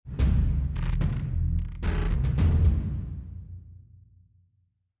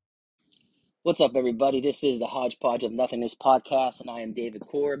What's up, everybody? This is the Hodgepodge of Nothingness podcast, and I am David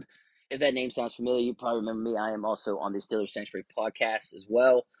Corob. If that name sounds familiar, you probably remember me. I am also on the Steelers Sanctuary podcast as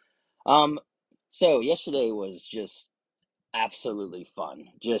well. Um, so yesterday was just absolutely fun.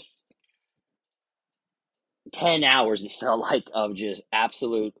 Just 10 hours it felt like of just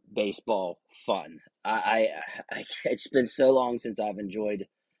absolute baseball fun. It's been so long since I've enjoyed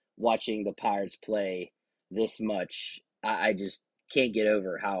watching the Pirates play this much. I just can't get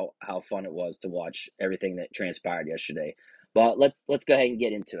over how fun it was to watch everything that transpired yesterday. But let's go ahead and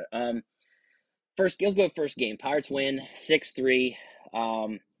get into it. Let's go first game. Pirates win 6-3.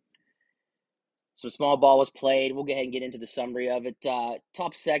 Some small ball was played. We'll go ahead and get into the summary of it.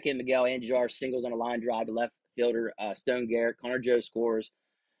 Top second, Miguel Andujar singles on a line drive to left fielder Stone Garrett. Connor Joe scores.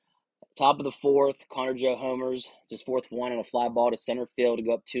 Top of the fourth, Connor Joe homers. It's his fourth one on a fly ball to center field to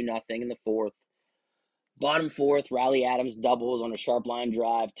go up 2-0 in the fourth. Bottom fourth, Riley Adams doubles on a sharp line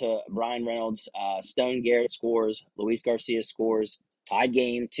drive to Brian Reynolds. Stone Garrett scores. Luis Garcia scores. Tied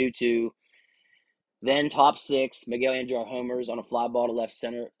game, 2-2. Then top six, Miguel Andujar homers on a fly ball to left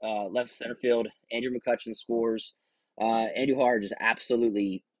center field. Andrew McCutchen scores. Andujar just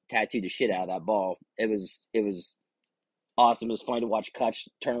absolutely tattooed the shit out of that ball. It was awesome. It was funny to watch Kutch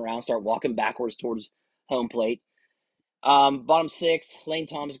turn around, start walking backwards towards home plate. Bottom six, Lane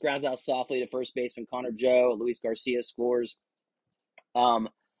Thomas grounds out softly to first baseman Connor Joe. Luis Garcia scores. Score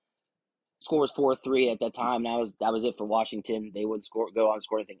was 4-3 at that time. That was it for Washington. They wouldn't go on to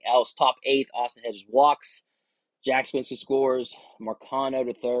score anything else. Top eighth, Austin Hedges walks. Jack Spencer scores. Marcano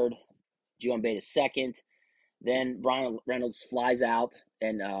to third. Juan Bay to second. Then Brian Reynolds flies out,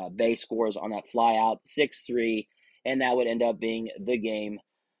 and Bay scores on that fly out, 6-3, and that would end up being the game.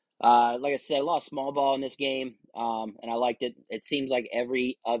 Like I said, a lot of small ball in this game, and I liked it. It seems like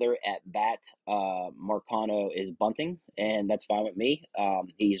every other at bat, Marcano is bunting, and that's fine with me.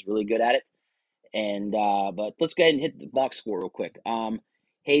 He's really good at it. And but let's go ahead and hit the box score real quick.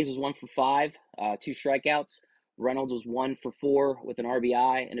 Hayes was 1 for 5, 2 strikeouts. Reynolds was 1 for 4 with an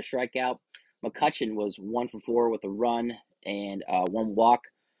RBI and a strikeout. McCutchen was 1 for 4 with a run and one walk.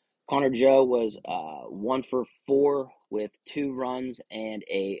 Connor Joe was 1 for 4 with 2 runs and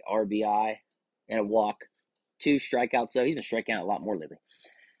a RBI and a walk. 2 strikeouts, though. He's been striking out a lot more lately.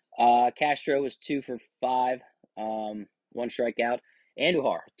 Castro was 2 for 5, 1 strikeout.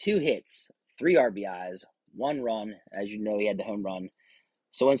 Andujar, 2 hits, 3 RBIs, 1 run. As you know, he had the home run.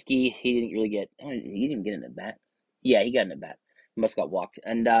 Sawinski, he didn't get in the bat. Yeah, he got in the bat. He must have got walked.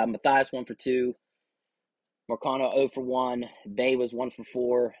 And Matthias, 1 for 2. Marcano, 0 for 1. Bay was 1 for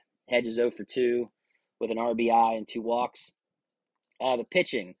 4. Hedges, 0 for 2 with an RBI and 2 walks. The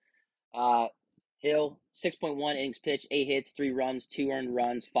pitching, Hill, 6.1 innings pitched, 8 hits, 3 runs, 2 earned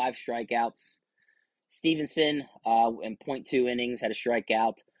runs, 5 strikeouts. Stevenson, in .2 innings, had a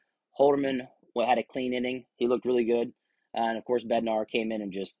strikeout. Holderman had a clean inning. He looked really good. And, of course, Bednar came in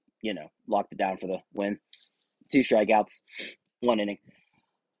and just, locked it down for the win. 2 strikeouts, 1 inning.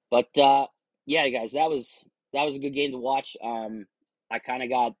 But, yeah, guys, that was a good game to watch. I kind of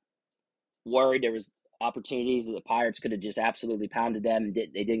got worried. There was opportunities that the Pirates could have just absolutely pounded them, and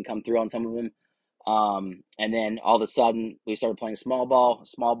they didn't come through on some of them. And then all of a sudden, we started playing small ball.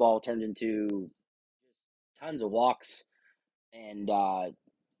 Small ball turned into tons of walks, and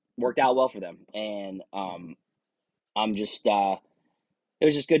worked out well for them. And I'm just it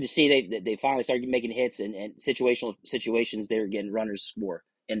was just good to see they finally started making hits and situational situations. They were getting runners score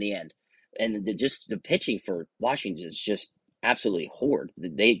in the end, and the pitching for Washington is just absolutely horrid.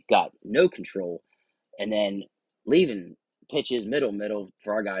 They got no control, and then leaving pitches middle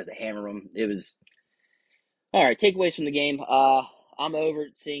for our guys to hammer them. It was all right. Takeaways from the game. I'm over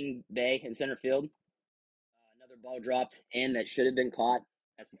seeing Bay in center field. Another ball dropped in that should have been caught.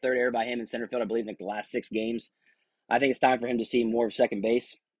 That's the third error by him in center field, I believe, in like the last 6 games. I think it's time for him to see more of second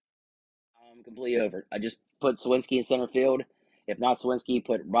base. I'm completely over it. I just put Sawinski in center field. If not Sawinski,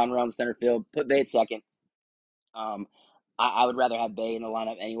 put Ron around center field. Put Bay at second. Um, I would rather have Bay in the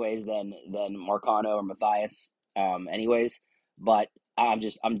lineup anyways than Marcano or Matthias. Anyways, but I'm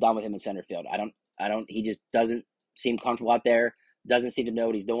done with him in center field. I don't. He just doesn't seem comfortable out there. Doesn't seem to know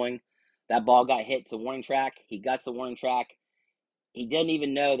what he's doing. That ball got hit to the warning track. He got to the warning track. He didn't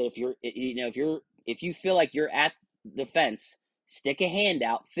even know that if you feel like you're at the fence, stick a hand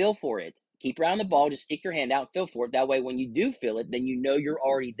out, feel for it. Keep around the ball, just stick your hand out, feel for it. That way, when you do feel it, then you know you're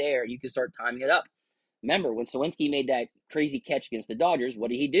already there. You can start timing it up. Remember, when Sawinski made that crazy catch against the Dodgers, what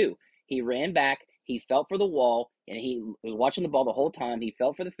did he do? He ran back, he felt for the wall, and he was watching the ball the whole time. He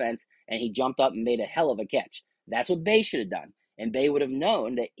felt for the fence, and he jumped up and made a hell of a catch. That's what Bay should have done. And Bay would have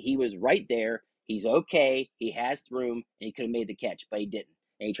known that he was right there. He's okay. He has room, and he could have made the catch, but he didn't.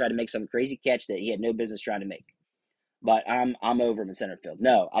 and he tried to make some crazy catch that he had no business trying to make. But I'm over him in center field.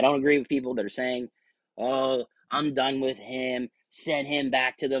 No, I don't agree with people that are saying, "Oh, I'm done with him. Send him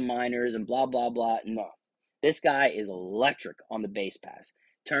back to the minors and blah blah blah." No, this guy is electric on the base pass,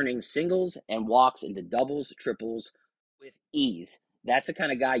 turning singles and walks into doubles, triples with ease. That's the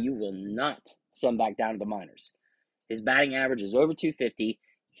kind of guy you will not send back down to the minors. His batting average is over 250.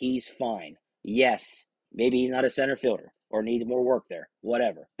 He's fine. Yes, maybe he's not a center fielder or needs more work there,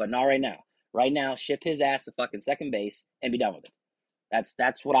 whatever, but not right now. Right now, ship his ass to fucking second base and be done with it.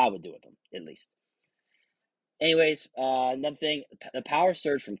 That's what I would do with him, at least. Anyways, another thing, the power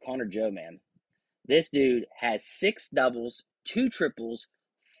surge from Connor Joe, man. This dude has 6 doubles, 2 triples,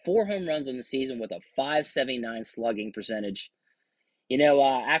 4 home runs on the season with a 579 slugging percentage.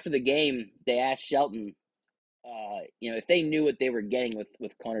 After the game, they asked Shelton, if they knew what they were getting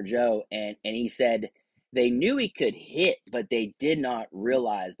with Connor Joe, and he said they knew he could hit, but they did not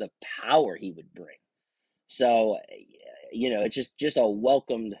realize the power he would bring. So, it's just a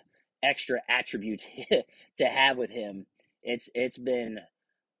welcomed extra attribute to have with him. It's been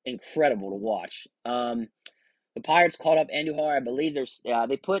incredible to watch. The Pirates called up Andujar. I believe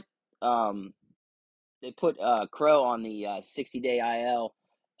they put Crow on the 60-day IL,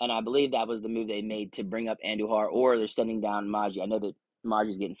 and I believe that was the move they made to bring up Andujar, or they're sending down Maji. I know that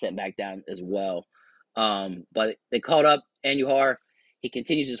Maji's getting sent back down as well. But they called up Andujar. He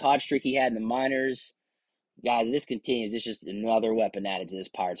continues his hot streak he had in the minors. Guys, this continues. It's just another weapon added to this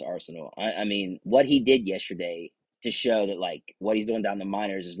Pirates arsenal. I mean, what he did yesterday to show that, like, what he's doing down the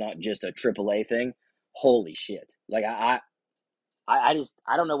minors is not just a AAA thing. Holy shit. Like, I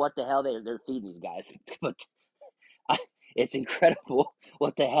don't know what the hell they're feeding these guys, but it's incredible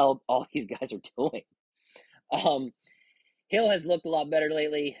what the hell all these guys are doing. Hill has looked a lot better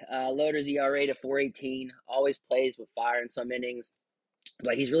lately. Loader's ERA to 4.18. Always plays with fire in some innings,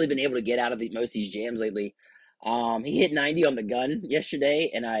 but he's really been able to get out of most of these jams lately. He hit 90 on the gun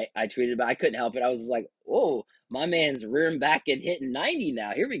yesterday, and I tweeted about it. I couldn't help it. I was just like, "Oh, my man's rearing back and hitting 90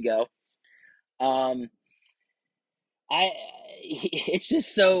 now. Here we go." Um, it's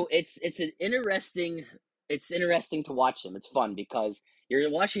just so it's interesting to watch him. It's fun because you're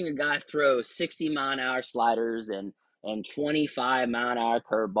watching a guy throw 60-mile-an-hour sliders and 25-mile-an-hour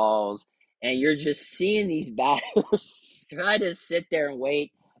curveballs, and you're just seeing these batters try to sit there and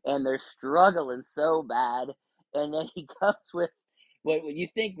wait, and they're struggling so bad, and then he comes with what you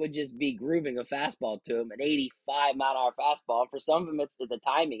think would just be grooving a fastball to him, an 85-mile-an-hour fastball. And for some of them, it's the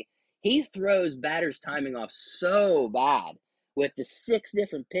timing. He throws batters' timing off so bad with the 6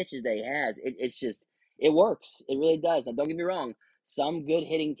 different pitches that he has. It's just, it works. It really does. Now, don't get me wrong. Some good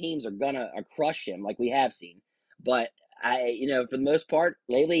hitting teams are gonna crush him, like we have seen. But for the most part,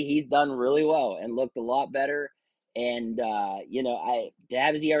 lately he's done really well and looked a lot better. And to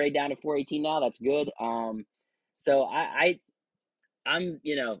have his ERA down to 4.18 now, that's good. So I'm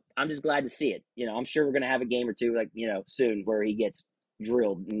just glad to see it. I'm sure we're gonna have a game or two, like, soon, where he gets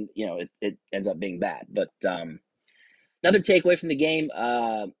drilled and it ends up being bad. But another takeaway from the game,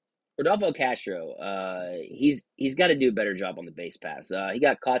 Rodolfo Castro, he's got to do a better job on the base pass. He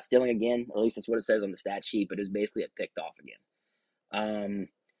got caught stealing again, or at least that's what it says on the stat sheet, but it was basically a picked off again.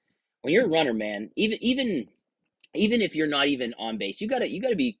 When you're a runner, man, even if you're not even on base, you gotta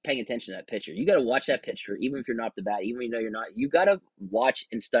be paying attention to that pitcher. You gotta watch that pitcher, even if you're not the bat, even if you're not. You gotta watch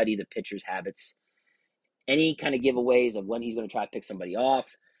and study the pitcher's habits, any kind of giveaways of when he's going to try to pick somebody off.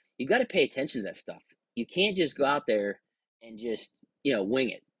 You got to pay attention to that stuff. You can't just go out there and just wing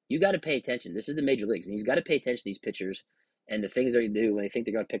it. You got to pay attention. This is the major leagues, and he's got to pay attention to these pitchers and the things they do when they think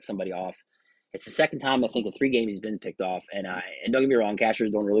they're going to pick somebody off. It's the second time I think in 3 games he's been picked off, and don't get me wrong,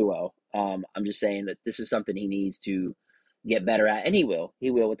 Casher's doing really well. I'm just saying that this is something he needs to get better at, and he will.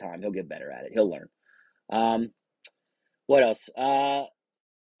 He will with time. He'll get better at it. He'll learn. What else? I'm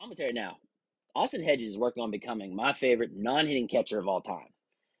gonna tell you now. Austin Hedges is working on becoming my favorite non-hitting catcher of all time.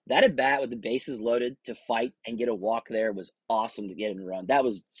 That at bat with the bases loaded to fight and get a walk there was awesome to get him to run.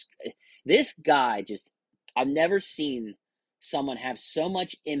 This guy just, I've never seen someone have so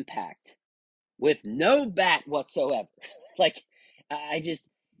much impact with no bat whatsoever. Like,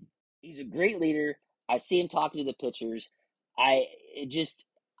 he's a great leader. I see him talking to the pitchers. He's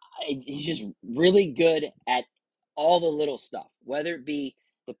just really good at all the little stuff, whether it be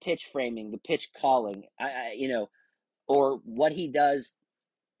the pitch framing, the pitch calling, or what he does,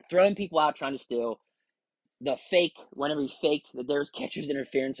 throwing people out trying to steal, the fake, whenever he faked that there was catcher's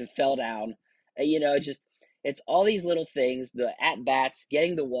interference and fell down. It's all these little things, the at bats,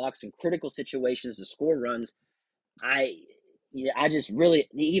 getting the walks in critical situations to score runs. I just really,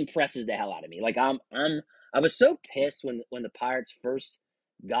 he impresses the hell out of me. Like I was so pissed when the Pirates first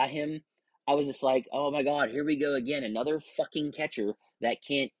got him, I was just like, oh my God, here we go again. Another fucking catcher that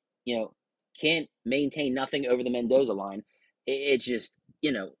you know, can't maintain nothing over the Mendoza line. It's just,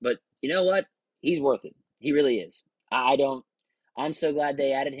 but you know what? He's worth it. He really is. I don't, I'm so glad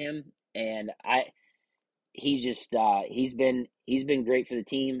they added him. And he's just, he's been great for the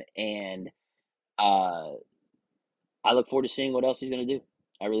team. And, uh, I look forward to seeing what else he's going to do.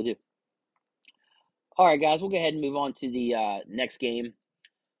 I really do. All right, guys, we'll go ahead and move on to the next game.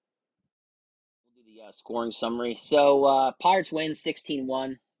 We'll do the scoring summary. So, Pirates win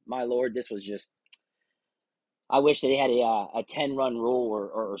 16-1. My Lord, this was just. I wish they had a 10-run rule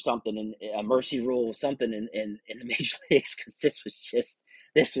or something, and a mercy rule, something in the major leagues, because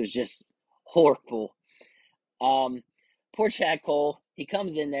this was just horrible. Poor Chad Cole. He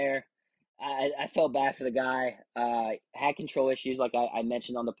comes in there. I felt bad for the guy. Had control issues, like I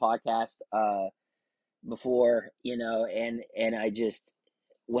mentioned on the podcast before, and I just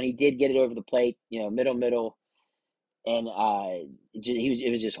when he did get it over the plate, middle, and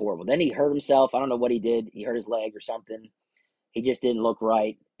it was just horrible. Then he hurt himself. I don't know what he did. He hurt his leg or something. He just didn't look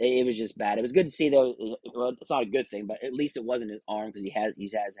right. It was just bad. It was good to see though. Well, it's not a good thing, but at least it wasn't his arm, because he has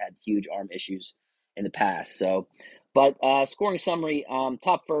had huge arm issues in the past. So, but scoring summary: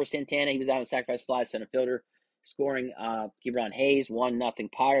 top first Santana, he was out of sacrifice fly, center fielder. Scoring keeper on Hayes,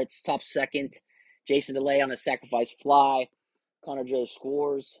 1-0 Pirates. Top second, Jason DeLay on a sacrifice fly. Connor Joe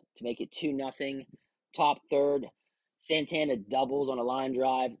scores to make it 2-0. Top third, Santana doubles on a line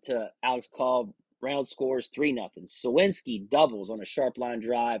drive to Alex Call. Reynolds scores 3-0. Sawinski doubles on a sharp line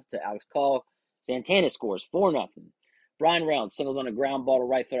drive to Alex Call. Santana scores 4-0. Brian Reynolds singles on a ground ball to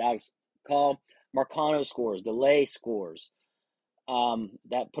right fielder Alex Call. Marcano scores. DeLay scores.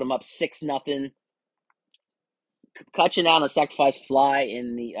 That put him up 6-0. Cutchin out on a sacrifice fly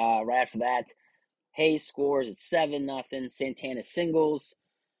in the right after that. Hayes scores. It's 7-0. Santana singles.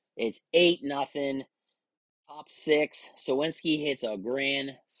 It's 8-0. Top six. Sawinski hits a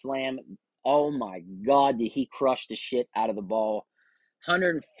grand slam. Oh my God, did he crush the shit out of the ball?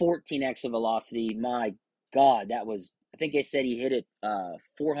 114 exit velocity. My God, that was. I think they said he hit it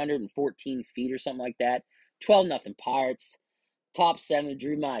 414 feet or something like that. 12-0 Pirates. Top seven.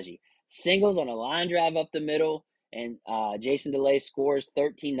 Drew Maggi singles on a line drive up the middle, and Jason DeLay scores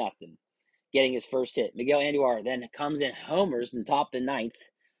 13-0, getting his first hit. Miguel Andujar then comes in homers in top the ninth,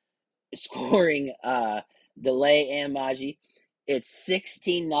 scoring DeLay and Maggi. It's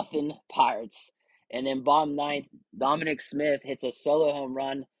 16-0 Pirates. And then bottom ninth, Dominic Smith hits a solo home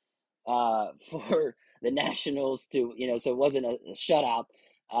run for the Nationals so it wasn't a shutout.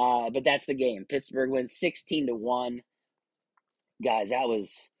 But that's the game. Pittsburgh wins 16-1. Guys, that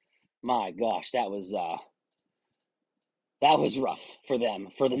was, my gosh, that was rough for them,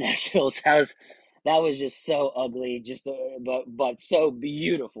 for the Nationals. That was just so ugly, but so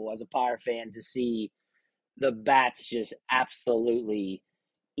beautiful as a Pirate fan to see the bats just absolutely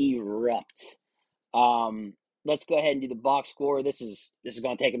erupt. Let's go ahead and do the box score. This is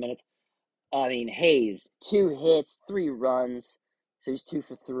going to take a minute. I mean, Hayes, 2 hits, 3 runs, so he's 2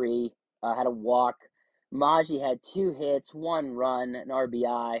 for 3. Had a walk. Maggi had 2 hits, 1 run, an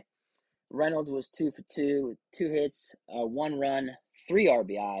RBI. Reynolds was 2 for 2, 2 hits, 1 run, 3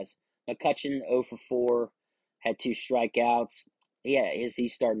 RBIs. McCutchen 0 for 4, had 2 strikeouts. Yeah,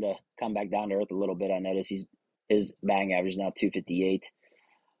 he's starting to come back down to earth a little bit. I noticed his batting average is now 258.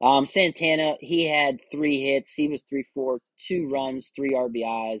 Santana, he had 3 hits. He was 3 for 4, 2 runs, 3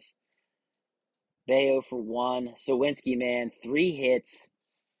 RBIs. Bayo for 1. Sawinski, man, 3 hits.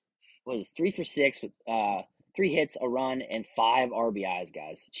 Was 3 for 6 with 3 hits, a run, and 5 RBIs,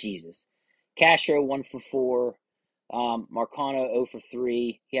 guys. Jesus. Castro 1 for 4. Marcano 0 for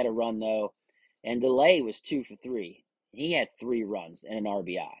 3. He had a run though. And DeLay was 2 for 3. He had 3 runs and an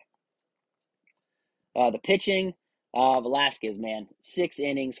RBI. The pitching, Velasquez, man, 6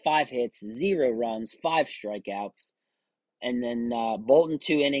 innings, 5 hits, 0 runs, 5 strikeouts. And then Bolton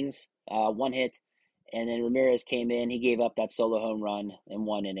 2 innings, 1 hit. And then Ramirez came in. He gave up that solo home run in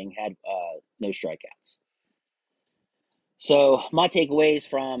 1 inning, had no strikeouts. So my takeaways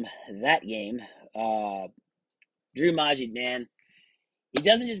from that game, Drew Maggi, man, he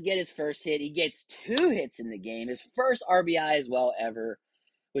doesn't just get his first hit, he gets 2 hits in the game. His first RBI as well ever.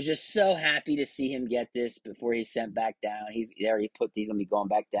 Was just so happy to see him get this before he's sent back down. He's already put these going to be going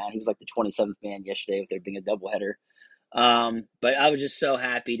back down. He was like the 27th man yesterday with there being a doubleheader. But I was just so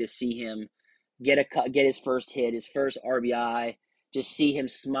happy to see him get his first hit, his first RBI. Just see him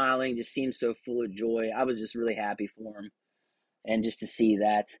smiling, just see him so full of joy. I was just really happy for him, and just to see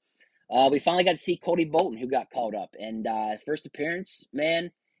that. We finally got to see Cody Bolton, who got called up, and first appearance,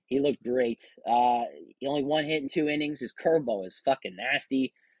 man, He looked great. He only one hit in 2 innings. His curveball is fucking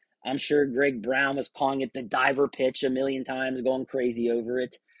nasty. I'm sure Greg Brown was calling it the diver pitch a million times, going crazy over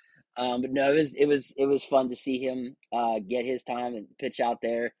it. But no, it was fun to see him get his time and pitch out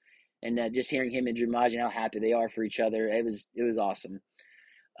there, and just hearing him and Drew Maggi how happy they are for each other. It was awesome.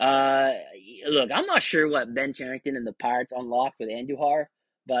 Uh, Look, I'm not sure what Ben Cherington and the Pirates unlocked with Andujar,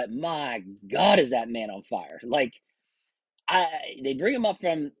 but my God, is that man on fire? Like, I they bring him up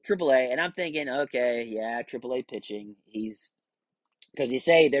from AAA, and I'm thinking, okay, yeah, AAA pitching. He's because you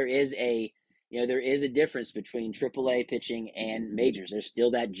say there is a difference between AAA pitching and majors. There's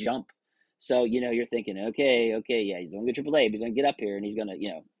still that jump. So you're thinking, okay, yeah, he's going to get AAA, but he's going to get up here and he's going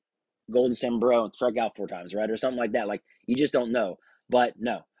to golden sombrero and strike out 4 times, right, or something like that. Like you just don't know. But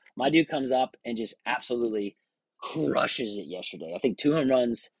no, my dude comes up and just absolutely crushes it yesterday. I think 2 home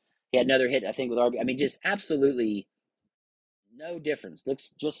runs. He had another hit, I think, with RB. I mean, just absolutely no difference.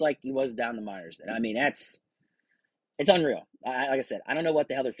 Looks just like he was down the minors. And I mean, it's unreal. Like I said, I don't know what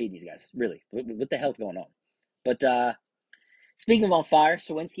the hell they're feeding these guys. Really, what the hell's going on? But speaking of on fire,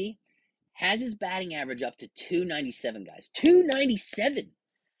 Sawinski has his batting average up to 297, guys. 297.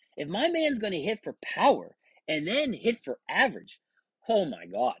 If my man's going to hit for power and then hit for average, oh my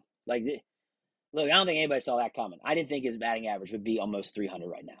God! Like, look, I don't think anybody saw that coming. I didn't think his batting average would be almost 300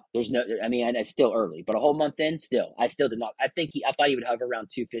 right now. There's no, I mean, it's still early, but a whole month in, I still did not. I thought he would hover around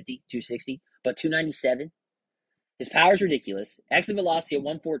 250, 260, but 297. His power is ridiculous. Exit velocity at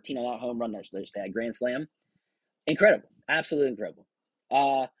 114 on that home run. There's that grand slam. Incredible. Absolutely incredible.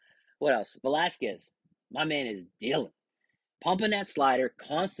 Uh, what else? Velasquez. My man is dealing. Pumping that slider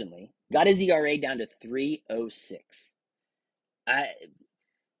constantly. Got his ERA down to 306. I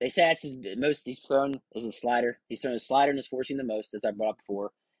They say that's his most he's thrown is a slider. He's thrown a slider and is forcing the most, as I brought up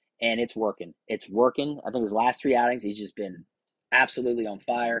before. And it's working. It's working. I think his last 3 outings, he's just been absolutely on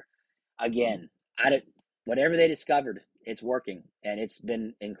fire. Again, I don't, whatever they discovered, it's working, and it's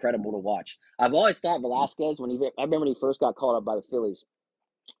been incredible to watch. I've always thought Velasquez, I remember when he first got called up by the Phillies.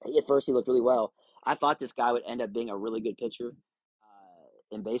 At first, he looked really well. I thought this guy would end up being a really good pitcher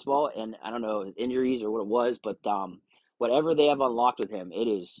in baseball, and I don't know his injuries or what it was, but whatever they have unlocked with him, it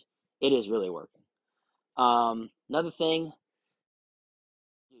is really working. Another thing,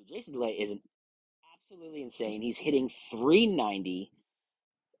 dude, Jason DeLay is absolutely insane. He's hitting 390.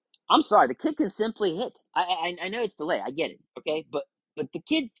 I'm sorry, the kid can simply hit. I know it's delay. I get it. Okay, but the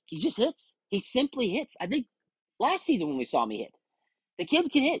kid, he just hits. He simply hits. I think last season when we saw me hit, the kid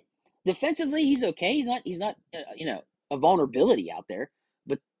can hit. Defensively, he's okay. He's not a vulnerability out there.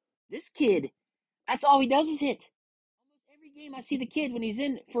 But this kid, that's all he does is hit. Almost every game I see the kid when he's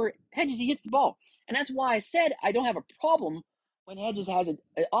in for Hedges, he hits the ball, and that's why I said I don't have a problem when Hedges has an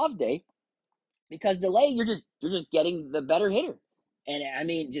off day because delay you're just getting the better hitter, and I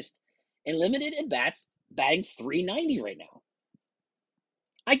mean just in limited at bats, batting 390 right now.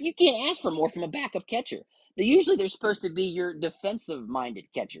 You can't ask for more from a backup catcher. They're supposed to be your defensive minded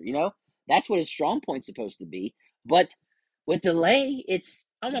catcher. That's what his strong point's supposed to be. But with delay,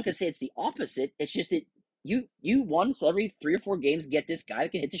 I'm not gonna say it's the opposite. It's just that you once every 3 or 4 games get this guy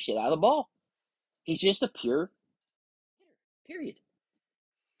that can hit the shit out of the ball. He's just a pure hitter. Period.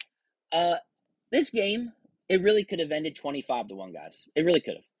 Uh, This game, it really could have ended 25-1, guys. It really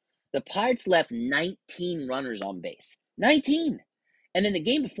could have. The Pirates left 19 runners on base. 19. And then the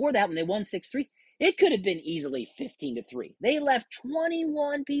game before that, when they won 6-3, it could have been easily 15-3. They left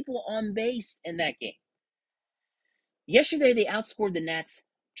 21 people on base in that game. Yesterday, they outscored the Nats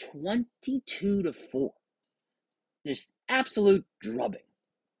 22-4. Just absolute drubbing.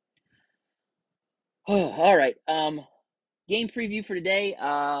 Oh, all right. Game preview for today.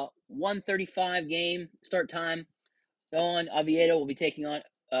 1:35 game start time. Don Oviedo will be taking on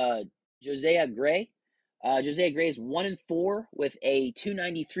Josiah Gray. Josiah Gray is 1-4 with a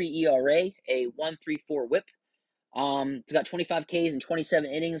 2.93 ERA, a 1.34 WHIP. It's got 25 Ks and 27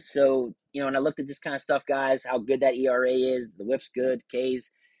 innings. So when I looked at this kind of stuff, guys, how good that ERA is, the WHIP's good, Ks.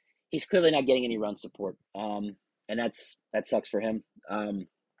 He's clearly not getting any run support, and that sucks for him.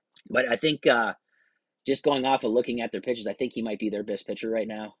 But I think just going off of looking at their pitches, I think he might be their best pitcher right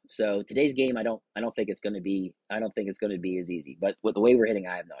now. So today's game, I don't think it's going to be as easy. But with the way we're hitting,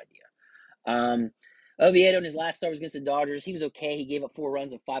 I have no idea. Oviedo in his last start was against the Dodgers. He was okay. He gave up 4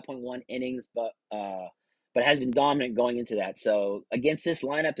 runs in 5.1 innings, but has been dominant going into that. So against this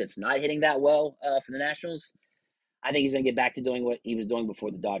lineup that's not hitting that well for the Nationals, I think he's going to get back to doing what he was doing before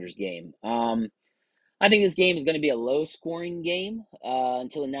the Dodgers game. I think this game is going to be a low-scoring game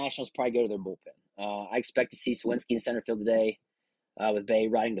until the Nationals probably go to their bullpen. I expect to see Sawinski in center field today with Bay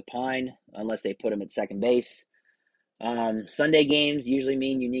riding the pine, unless they put him at second base. Sunday games usually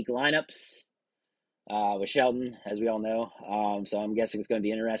mean unique lineups with Shelton, as we all know. So I'm guessing it's going to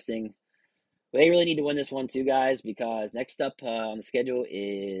be interesting. But they really need to win this one too, guys, because next up on the schedule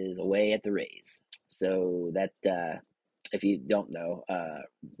is away at the Rays. So that, if you don't know,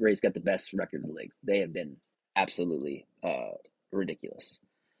 Rays got the best record in the league. They have been absolutely ridiculous.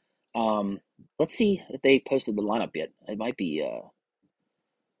 Let's see if they posted the lineup yet. It might be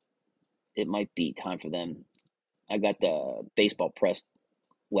time for them. I got the Baseball Press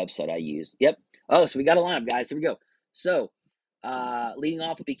website I use. Yep. Oh, so we got a lineup, guys. Here we go. So, leading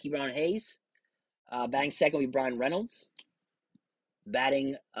off will be Kevon Hayes. Batting second will be Brian Reynolds.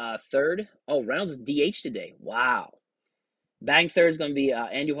 Batting third. Oh, Reynolds is DH today. Wow. Batting third is going to be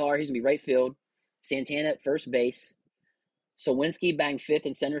Andujar. He's going to be right field. Santana at first base. Sawinski batting fifth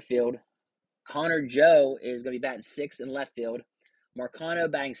in center field. Connor Joe is going to be batting sixth in left field. Marcano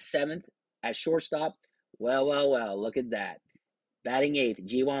batting seventh at shortstop. Well, look at that. Batting eighth,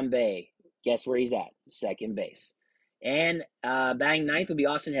 Ji-Hwan Bae. Guess where he's at? Second base. And batting ninth will be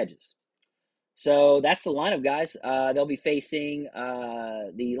Austin Hedges. So that's the lineup, guys. They'll be facing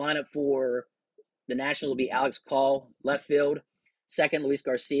the lineup for the Nationals will be Alex Call, left field. Second, Luis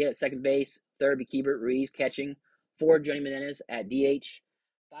Garcia at second base. Third, be Keibert Ruiz catching. Fourth, Johnny Menendez at DH.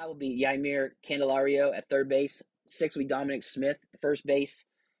 Five will be Yaimir Candelario at third base. Six will be Dominic Smith at first base.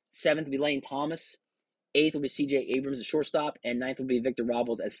 Seventh will be Lane Thomas. Eighth will be CJ Abrams at shortstop. And ninth will be Victor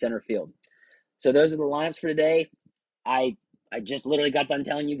Robles at center field. So those are the lineups for today. I just literally got done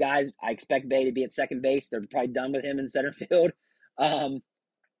telling you guys I expect Bay to be at second base. They're probably done with him in center field. Yeah,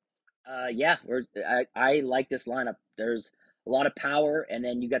 I like this lineup. There's a lot of power, and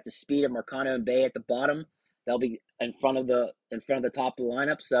then you got the speed of Marcano and Bay at the bottom. They'll be in front of the top of the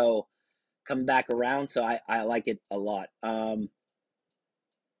lineup. So coming back around, so I like it a lot. I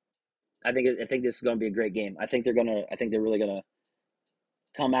think this is going to be a great game. I think they're really gonna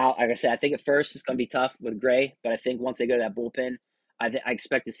come out. Like I said, I think at first it's going to be tough with Gray, but I think once they go to that bullpen, I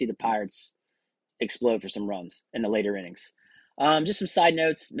expect to see the Pirates explode for some runs in the later innings. Just some side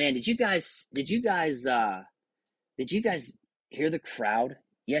notes, man. Did you guys hear the crowd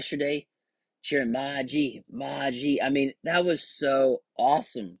yesterday cheering Maji, Maji? I mean, that was so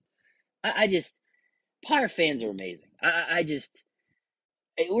awesome. I just Pirate fans are amazing. I just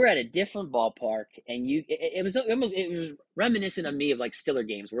we're at a different ballpark, and it was reminiscent of me of like Stiller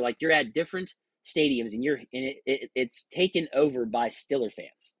games, where like you're at different stadiums and it's taken over by Stiller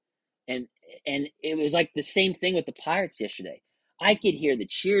fans, and it was like the same thing with the Pirates yesterday. I could hear the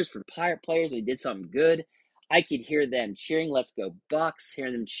cheers for Pirate players when they did something good. I could hear them cheering "Let's go Bucks,"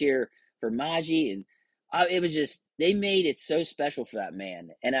 hearing them cheer for Maji, and it was just they made it so special for that man,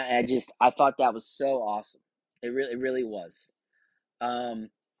 and I thought that was so awesome. It really was. Um,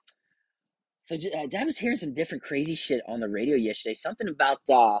 so I was hearing some different crazy shit on the radio yesterday. Something about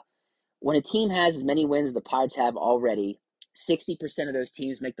when a team has as many wins as the Pirates have already, 60% of those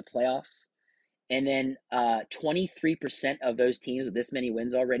teams make the playoffs. And then 23% of those teams with this many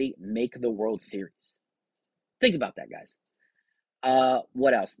wins already make the World Series. Think about that, guys.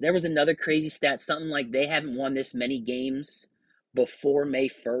 What else? There was another crazy stat, something like they haven't won this many games before May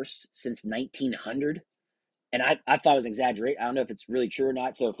 1st since 1900. And I thought it was exaggerated. I don't know if it's really true or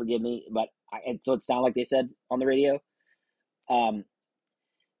not, so forgive me. But so it sounded like they said on the radio. Um,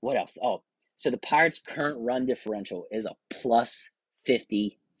 what else? Oh, so the Pirates' current run differential is a plus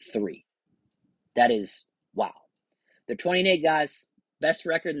 53. That is wow. They're 28 guys, best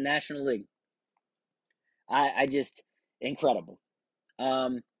record in the National League. I just incredible.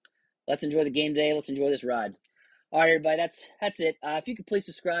 Let's enjoy the game today. Let's enjoy this ride. All right, everybody, that's it. If you could please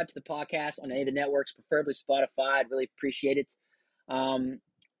subscribe to the podcast on any of the networks, preferably Spotify, I'd really appreciate it.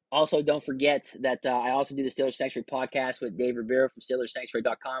 Also, don't forget that I also do the Steelers Sanctuary podcast with Dave Rivera from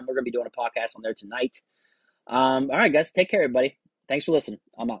SteelersSanctuary.com. We're going to be doing a podcast on there tonight. All right, guys, take care, everybody. Thanks for listening.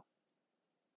 I'm out.